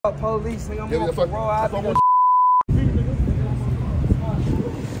Police, nigga, I'm on parole. I be the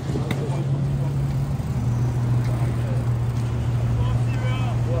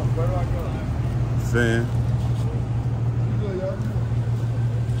Fan.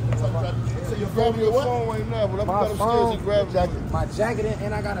 So you're grabbing your phone right now, but I'm going upstairs and grab jacket. My jacket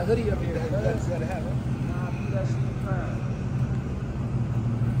and I got a hoodie up here. You gotta have it. Nah, be that shit fine.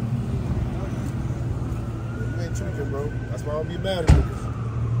 You ain't tweaking, bro. That's why I don't be mad at niggas.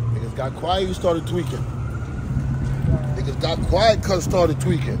 Niggas got quiet, you started tweaking. Niggas got quiet cause started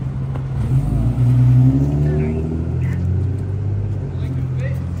tweaking.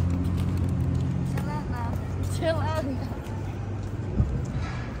 Chill out now.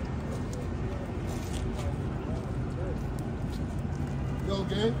 Yo,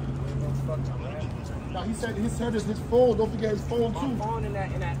 gang. Now he said his phone. Don't forget his phone too. My phone in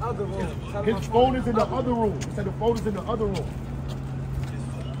that other room. His phone is in the other room. He said the phone is in the other room.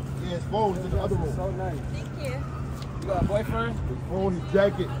 Yeah, his phone is in the other room. So nice. Thank you. You got a boyfriend? His phone, his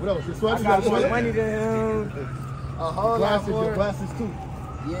jacket. What else? His sweater. I got more money than him. A whole lot more. Your glasses too.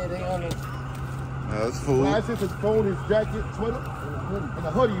 Yeah, they on it. That's food. Glasses, his phone, his jacket, sweater, and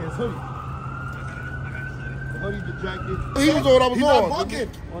a hoodie. His hoodie. The hoodie, the jacket. He was on what I was on.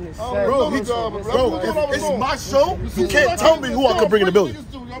 On his Bro, it's my show. You can't tell me who I can bring in the building. It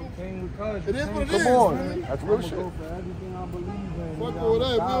is what it is. Come on. That's real shit. Fuck all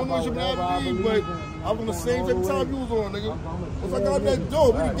that. We don't know your man, but I was on the same type of time you was on, nigga. Once I got out that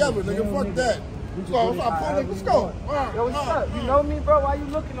door, we together, nigga. Fuck that. So let's go. Yo, what's up? You know me, bro? Why you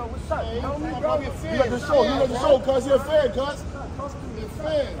looking on? What's up? You know me, bro? You let the show. You let the show, cuz. You're a fan, cuz. You're a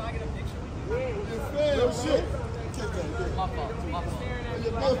fan. You're a fan. Yo, shit. My fault.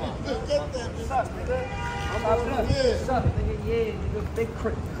 What's up, nigga? What's up, nigga? Yeah, nigga. Big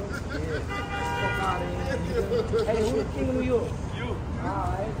crip. Hey, who the king of New York? You.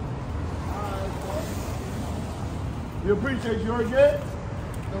 Alright. You appreciate you, heard yet?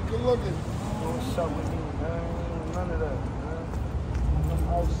 No, good looking. What's up with me, man? None of that, man. I'm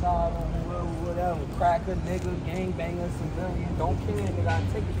outside on whatever. Cracker, nigga, gangbanger, civilian. Don't care, nigga. I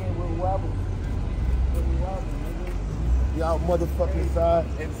take it in with whoever. We out motherfucking side.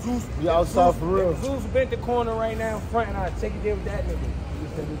 If Zeus, we outside for real. If Zeus bent the corner right now in front and I take it there with that nigga. You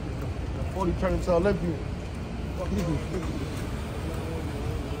said the 40 turned into Olympian. Fuck you.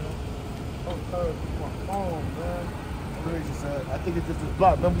 I think it's just this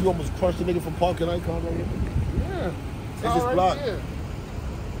block. Remember you almost crushed the nigga from Park and Icon right here? Yeah. It's this right block. There.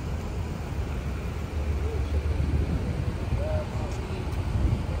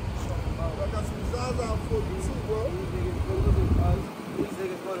 I got some Zaza for you too, bro. These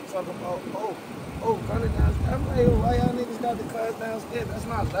niggas gonna talk about, Gunna downstairs. I'm like, why y'all niggas got the cars downstairs? That's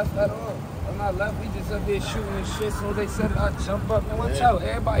not left at all. That's not left. We just up here shooting and shit. So they said I jump up. Man, watch out.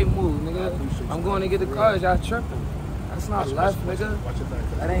 Everybody move, nigga. I'm going to get the cars. Y'all tripping. That's not left, nigga.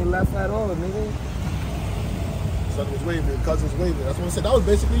 That ain't left at all, nigga. Son was waving, cousin's waving. That's what I said. That was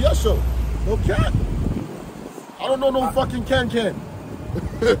basically your show. No cat. I don't know no fucking Can.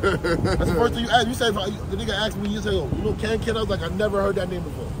 That's the first thing you asked. You said, the nigga asked me, you said, oh, you know Can? I was like, I never heard that name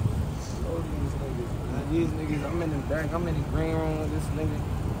before. These niggas, I'm in the back, I'm in the green room with this nigga.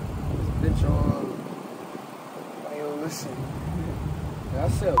 This bitch on. Like, yo, listen. I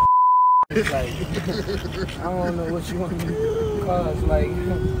said, like, I don't know what you want me to cause. Like,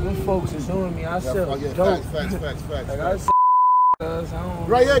 them folks is doing me. I said, dope. Facts. Like, I said, cuz, I don't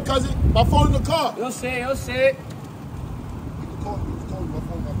right here, cousin. My phone in the car. You'll say it. You can call me. My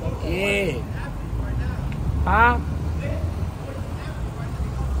phone. Yeah. Huh?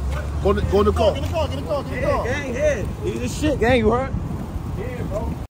 Go in the car. Get in the car. Gang, yeah. You the shit, gang, you heard? Yeah, bro.